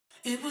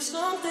It was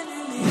something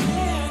in the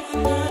air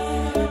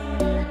tonight.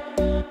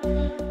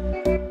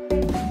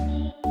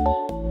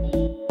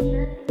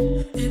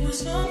 It was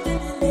something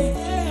in the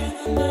air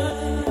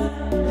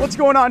tonight. What's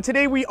going on?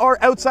 Today we are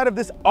outside of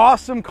this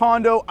awesome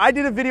condo. I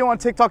did a video on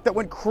TikTok that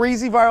went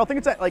crazy viral. I think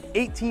it's at like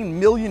 18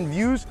 million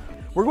views.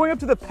 We're going up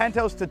to the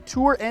Penthouse to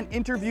tour and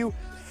interview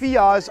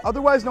Fiyyaz,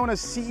 otherwise known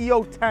as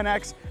CEO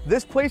 10X.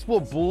 This place will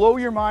blow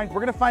your mind. We're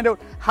gonna find out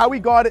how he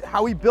got it,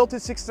 how he built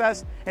his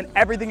success, and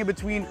everything in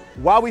between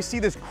while we see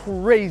this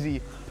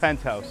crazy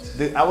penthouse.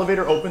 The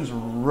elevator opens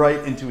right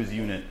into his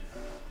unit.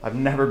 I've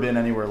never been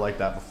anywhere like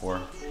that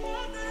before. Do you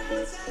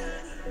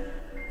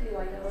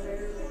like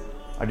elevators?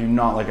 I do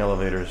not like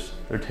elevators.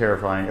 They're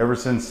terrifying. Ever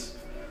since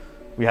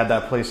we had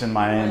that place in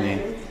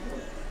Miami,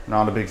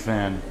 not a big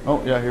fan.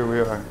 Oh yeah, here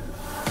we are.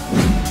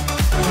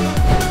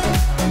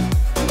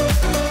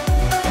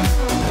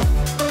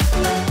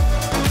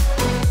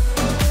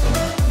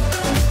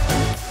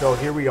 So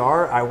here we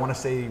are. I want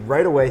to say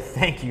right away,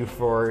 thank you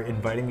for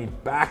inviting me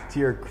back to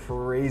your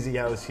crazy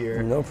house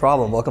here. No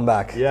problem. Welcome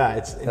back. Yeah,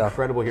 it's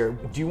incredible here.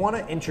 Do you want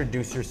to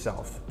introduce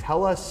yourself?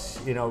 Tell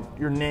us,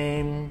 your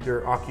name,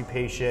 your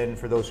occupation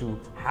for those who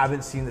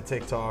haven't seen the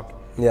TikTok.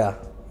 Yeah.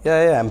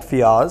 I'm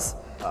Fiyyaz.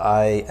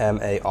 I am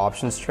a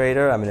options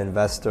trader. I'm an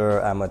investor.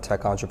 I'm a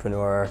tech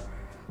entrepreneur.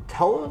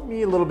 Tell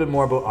me a little bit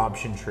more about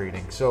option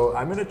trading. So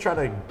I'm gonna try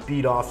to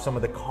beat off some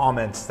of the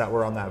comments that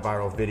were on that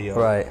viral video.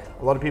 Right.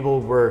 A lot of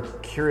people were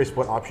curious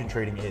what option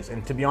trading is.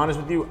 And to be honest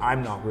with you,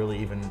 I'm not really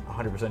even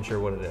 100% sure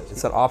what it is.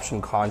 It's an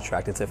option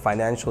contract. It's a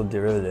financial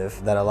derivative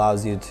that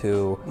allows you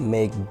to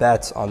make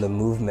bets on the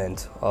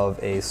movement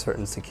of a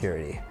certain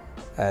security.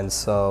 And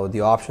so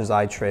the options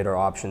I trade are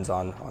options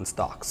on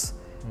stocks.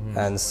 Mm-hmm.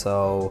 And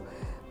so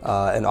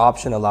an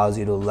option allows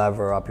you to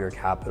lever up your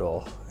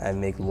capital and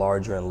make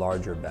larger and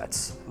larger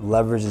bets.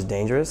 Leverage is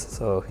dangerous,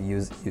 so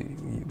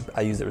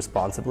I use it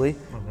responsibly,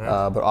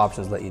 but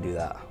options let you do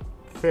that.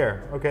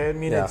 Fair, okay. I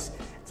mean, it's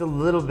a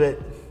little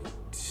bit,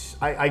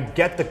 I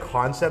get the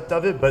concept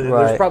of it, but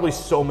there's probably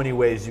so many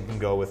ways you can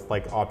go with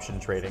like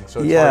option trading,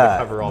 so it's hard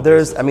to cover all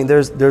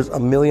bases. There's a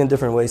million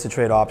different ways to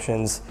trade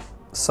options.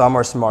 Some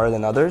are smarter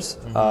than others,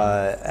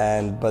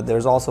 but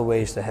there's also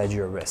ways to hedge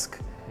your risk.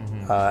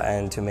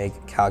 And to make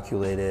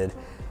calculated,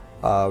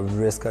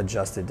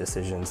 risk-adjusted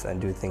decisions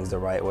and do things the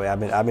right way.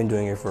 I've been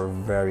doing it for a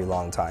very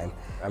long time.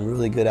 I'm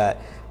really good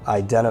at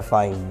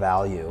identifying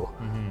value,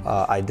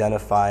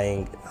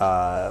 identifying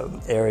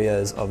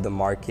areas of the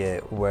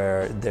market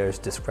where there's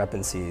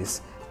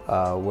discrepancies,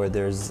 where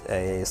there's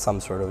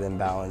some sort of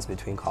imbalance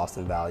between cost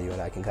and value,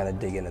 and I can kind of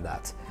dig into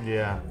that.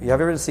 Yeah. You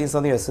have ever seen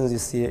something, as soon as you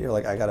see it, you're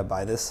like, I gotta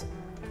buy this?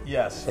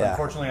 Yes,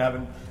 unfortunately I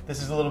haven't.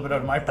 This is a little bit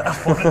out of my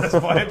price point at this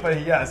point,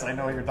 but yes, I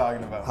know what you're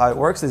talking about. How it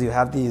works is you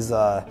have these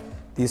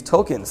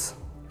tokens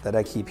that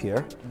I keep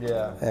here.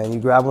 Yeah. And you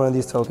grab one of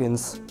these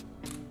tokens,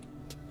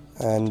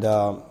 and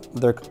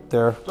they're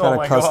kind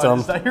of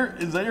custom.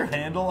 God. Is that your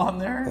handle on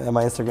there? Yeah,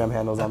 my Instagram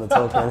handle's on the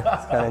token.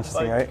 It's kind of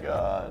interesting, right?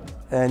 God.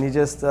 And you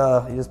just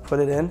put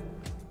it in,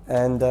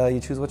 and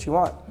you choose what you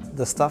want.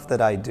 The stuff that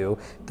I do,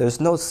 there's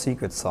no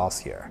secret sauce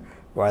here,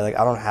 right? Like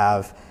I don't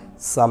have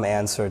some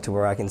answer to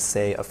where I can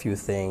say a few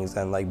things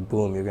and like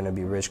boom, you're gonna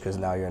be rich because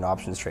now you're an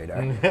options trader,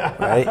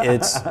 right?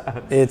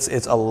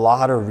 It's a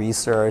lot of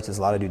research, it's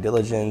a lot of due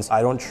diligence.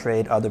 I don't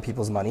trade other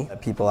people's money.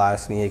 People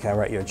ask me, can I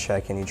write you a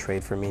check? Can you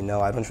trade for me?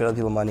 No, I don't trade other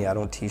people's money. I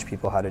don't teach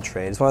people how to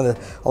trade. It's a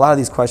lot of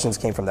these questions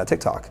came from that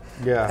TikTok.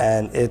 Yeah.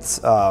 And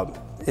it's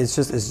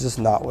just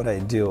not what I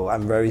do.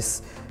 I'm very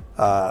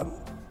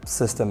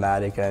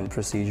systematic and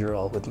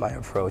procedural with my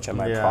approach and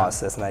my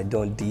process, and I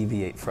don't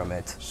deviate from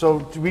it.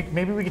 So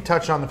maybe we could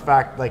touch on the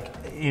fact, like,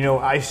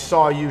 I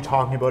saw you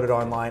talking about it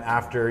online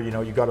after,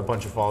 you got a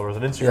bunch of followers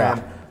on Instagram.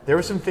 Yeah. There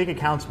were some fake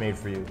accounts made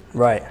for you.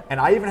 Right. And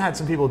I even had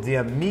some people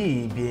DM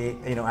me,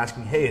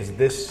 asking, hey, is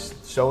this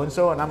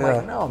so-and-so? And I'm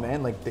like, no,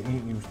 man, like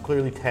you've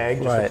clearly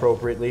tagged just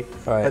appropriately.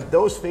 Right. But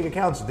those fake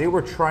accounts, they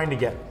were trying to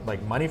get like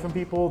money from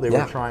people. They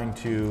were trying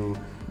to...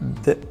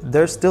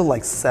 There's still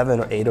like 7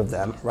 or 8 of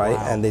them, right?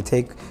 Wow. And they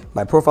take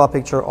my profile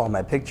picture, all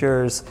my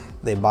pictures,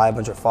 they buy a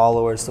bunch of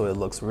followers so it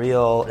looks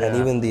real, and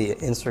even the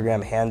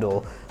Instagram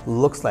handle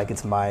looks like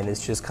it's mine.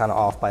 It's just kind of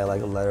off by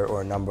like a letter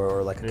or a number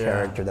or like a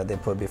character that they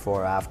put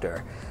before or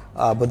after.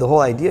 But the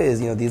whole idea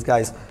is, these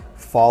guys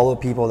follow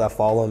people that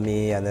follow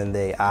me, and then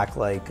they act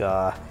like,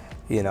 and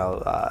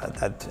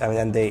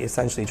they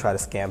essentially try to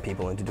scam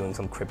people into doing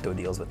some crypto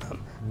deals with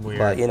them. Weird.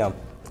 But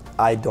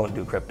I don't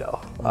do crypto.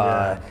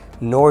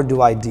 Nor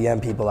do I DM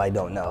people I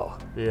don't know.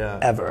 Yeah.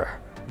 Ever.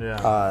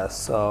 Yeah.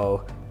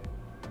 So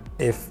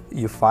if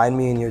you find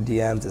me in your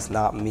DMs, it's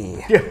not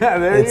me.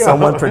 It's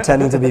someone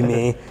pretending to be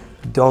me.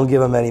 Don't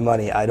give them any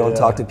money. I don't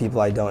talk to people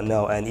I don't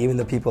know. And even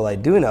the people I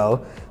do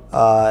know,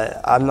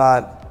 I'm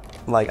not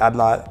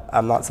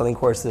selling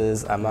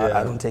courses.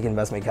 I don't take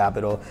investment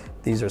capital.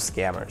 These are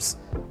scammers.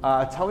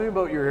 Tell me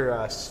about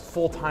your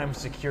full-time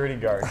security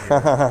guard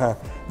here.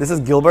 This is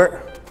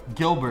Gilbert.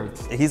 Gilbert.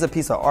 He's a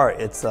piece of art.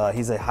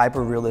 He's a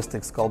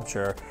hyper-realistic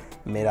sculpture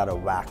made out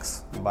of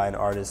wax by an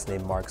artist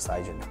named Mark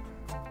Seigen.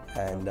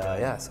 And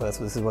yeah, so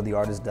this is what the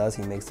artist does.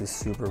 He makes these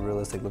super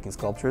realistic looking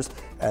sculptures.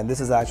 And this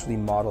is actually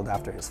modeled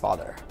after his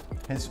father.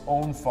 His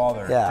own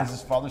father? Yeah. Is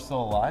his father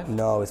still alive?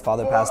 No, his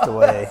father passed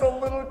away. That's a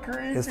little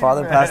creepy, His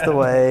father man. passed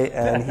away,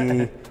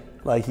 and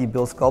he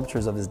built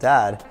sculptures of his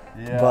dad.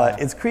 Yeah. But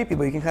it's creepy,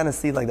 but you can kind of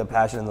see like the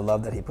passion and the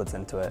love that he puts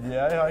into it.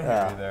 Yeah, I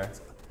hear you there.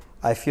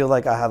 I feel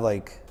like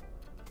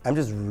I'm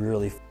just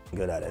really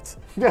good at it.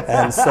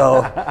 And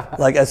so,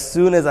 like, as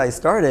soon as I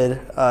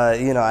started,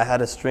 I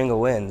had a string of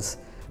wins,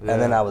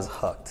 and then I was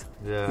hooked.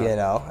 Yeah.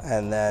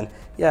 And then,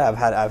 yeah,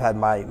 I've had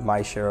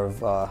my share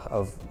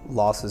of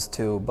losses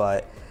too,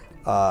 but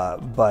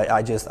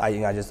I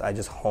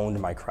just honed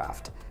my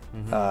craft.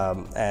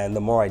 And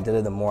the more I did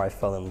it, the more I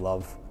fell in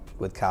love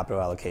with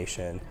capital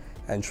allocation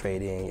and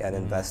trading and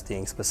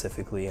investing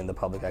specifically in the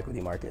public equity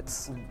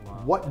markets.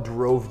 What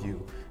drove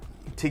you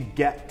to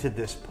get to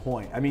this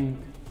point? I mean,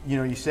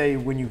 you say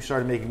when you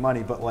started making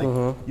money, but like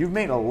you've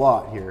made a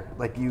lot here.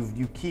 Like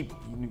you keep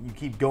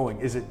going.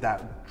 Is it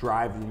that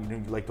drive?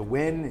 You like to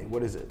win?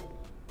 What is it?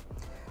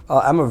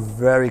 I'm a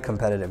very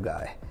competitive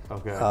guy.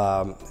 Okay.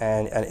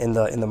 And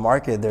in the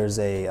market, there's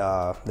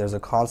a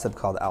concept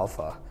called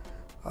alpha,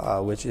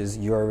 which is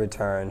your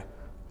return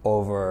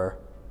over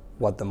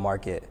what the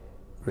market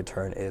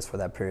return is for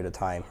that period of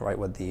time, right?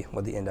 What the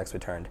index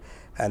returned,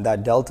 and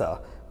that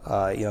delta,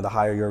 the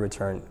higher your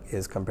return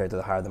is compared to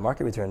the higher the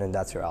market return, and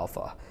that's your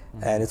alpha.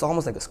 And it's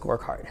almost like a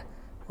scorecard,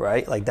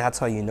 right? Like that's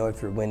how you know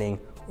if you're winning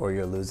or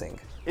you're losing.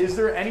 Is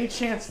there any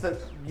chance that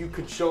you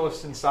could show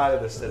us inside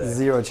of this today?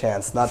 Zero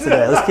chance. Not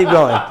today. Let's keep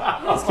going.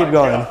 Let's keep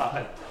going.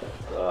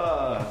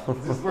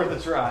 This is worth a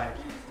try.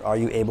 Are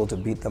you able to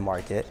beat the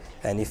market?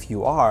 And if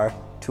you are,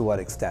 to what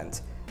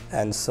extent?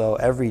 And so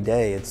every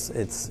day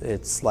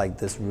it's like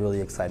this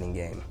really exciting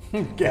game.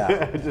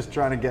 Yeah. Just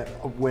trying to get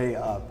way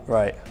up.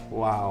 Right.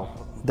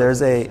 Wow.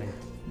 There's a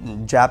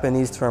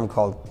Japanese term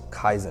called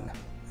kaizen,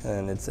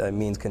 and it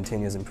means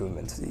continuous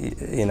improvement.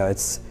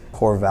 It's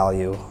core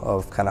value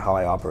of kind of how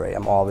I operate.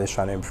 I'm always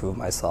trying to improve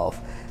myself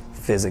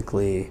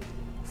physically,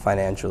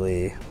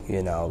 financially,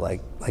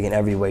 like in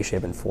every way,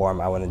 shape, and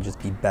form. I want to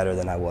just be better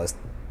than I was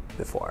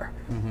before.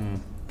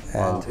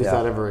 And Is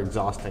that ever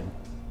exhausting?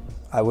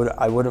 I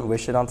wouldn't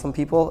wish it on some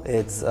people.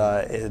 It's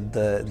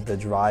the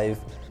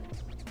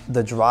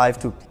drive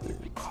to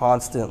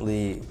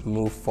constantly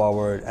move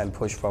forward and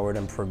push forward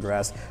and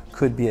progress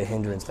could be a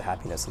hindrance to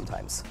happiness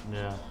sometimes.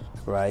 Yeah.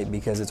 Right?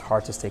 Because it's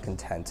hard to stay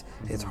content.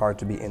 It's hard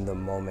to be in the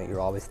moment.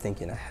 You're always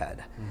thinking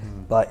ahead.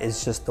 But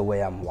it's just the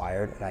way I'm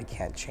wired, and I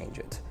can't change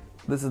it.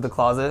 This is the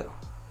closet.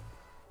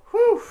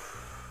 Whew.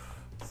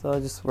 So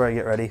just where I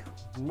get ready.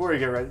 Where you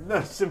get ready.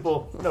 No,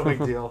 simple, no big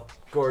deal.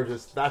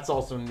 Gorgeous. That's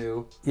also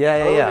new.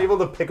 Yeah. I'm able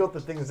to pick out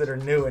the things that are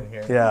new in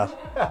here. Yeah.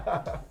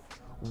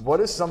 What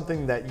is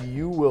something that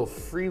you will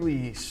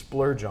freely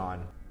splurge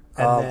on?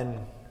 And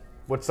then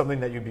what's something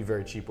that you'd be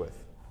very cheap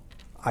with?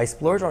 I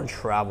splurge on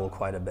travel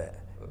quite a bit.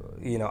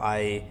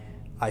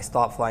 I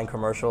stopped flying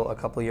commercial a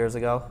couple years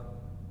ago,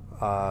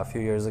 a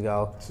few years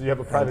ago. So you have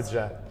a private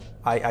jet?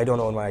 I don't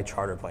own my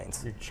charter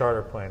planes. You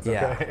charter planes,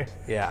 Yeah, okay.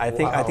 yeah. I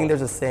think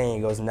there's a saying.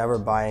 It goes, "Never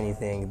buy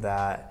anything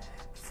that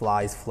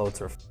flies,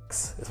 floats, or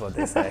f***s," is what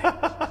they say.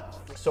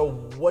 So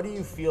what do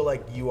you feel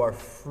like you are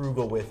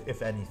frugal with,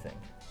 if anything?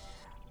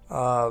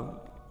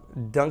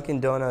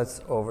 Dunkin'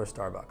 Donuts over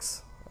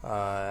Starbucks.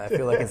 I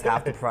feel like it's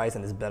half the price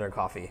and it's better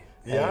coffee.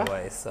 Yeah?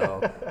 Anyway, so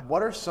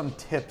What are some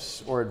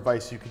tips or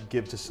advice you could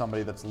give to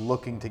somebody that's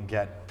looking to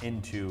get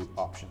into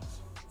options?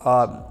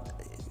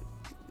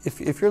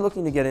 if you're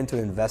looking to get into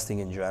investing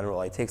in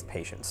general, it takes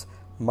patience.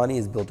 Money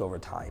is built over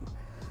time,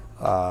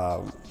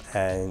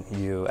 and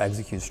you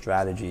execute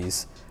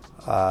strategies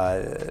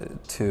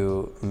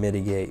to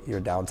mitigate your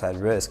downside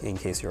risk in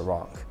case you're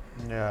wrong.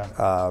 Yeah.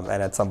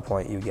 And at some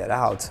point you get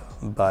out,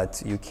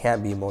 but you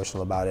can't be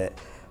emotional about it.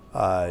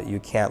 You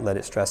can't let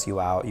it stress you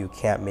out. You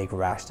can't make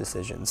rash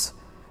decisions.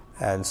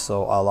 And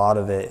so a lot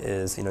of it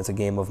is, it's a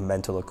game of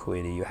mental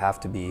acuity. You have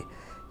to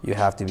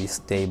be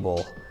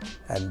stable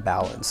and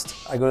balanced.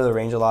 I go to the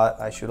range a lot.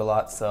 I shoot a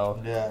lot. So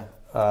Yeah.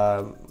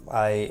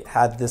 I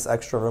had this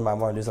extra room. I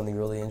want to do something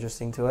really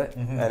interesting to it.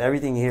 And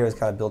everything here is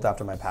kind of built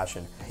after my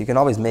passion. You can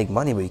always make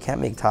money, but you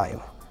can't make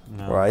time.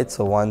 No. Right?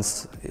 So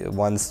once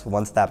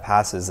that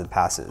passes, it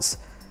passes.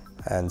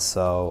 And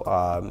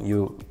so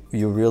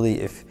you really,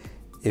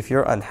 if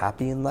you're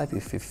unhappy in life,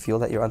 if you feel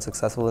that you're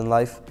unsuccessful in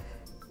life,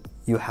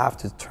 you have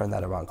to turn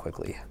that around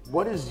quickly.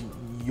 What is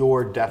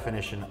your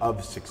definition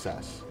of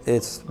success?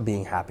 It's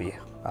being happy,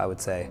 I would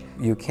say.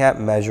 You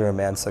can't measure a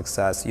man's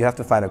success. You have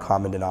to find a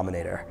common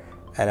denominator.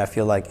 And I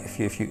feel like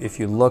if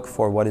you look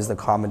for what is the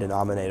common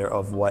denominator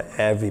of what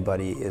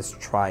everybody is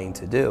trying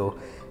to do,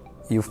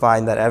 you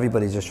find that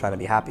everybody's just trying to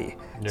be happy.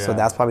 Yeah. So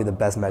that's probably the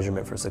best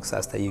measurement for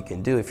success that you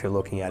can do if you're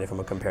looking at it from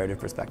a comparative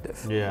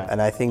perspective. Yeah.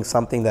 And I think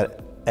something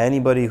that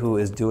anybody who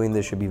is doing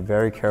this should be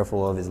very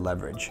careful of is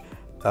leverage.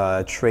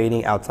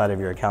 Trading outside of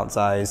your account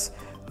size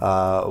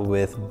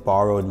with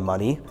borrowed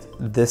money.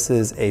 This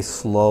is a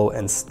slow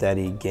and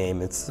steady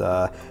game. It's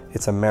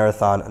a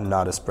marathon,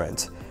 not a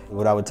sprint.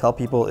 What I would tell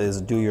people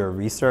is do your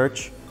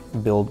research,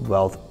 build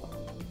wealth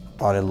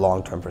on a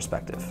long-term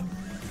perspective.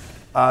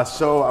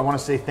 So I want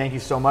to say thank you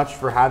so much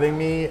for having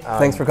me.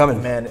 Thanks for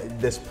coming. Man,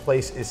 this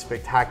place is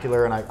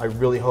spectacular, and I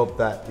really hope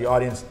that the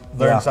audience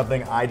learned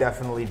something. I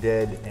definitely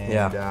did,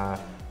 and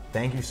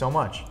thank you so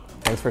much.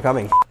 Thanks for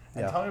coming.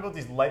 And tell me about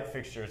these light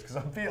fixtures, because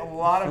a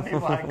lot of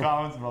people had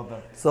comments about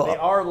them. So they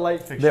are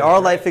light fixtures. They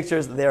are light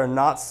fixtures. They are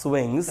not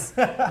swings.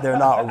 They're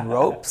not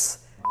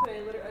ropes. I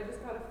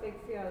just got a fake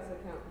Fiyyaz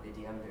account. They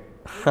DM'd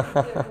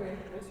her.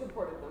 I just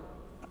reported them.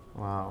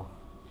 Wow.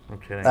 No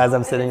kidding. As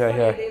I'm sitting right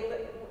here. They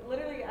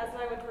literally, as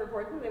I went to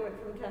report them, they went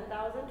from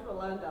 10,000 to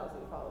 11,000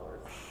 followers.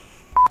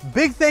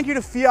 Big thank you to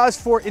Fiyyaz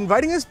for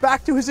inviting us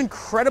back to his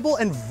incredible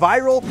and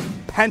viral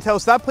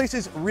penthouse. That place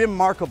is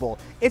remarkable.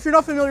 If you're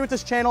not familiar with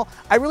this channel,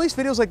 I release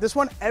videos like this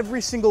one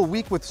every single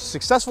week with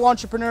successful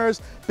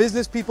entrepreneurs,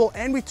 business people,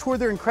 and we tour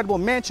their incredible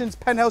mansions,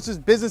 penthouses,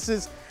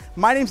 businesses.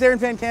 My name's Aaron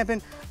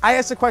Vankampen. I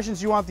ask the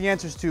questions you want the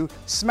answers to.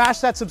 Smash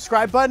that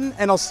subscribe button,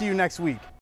 and I'll see you next week.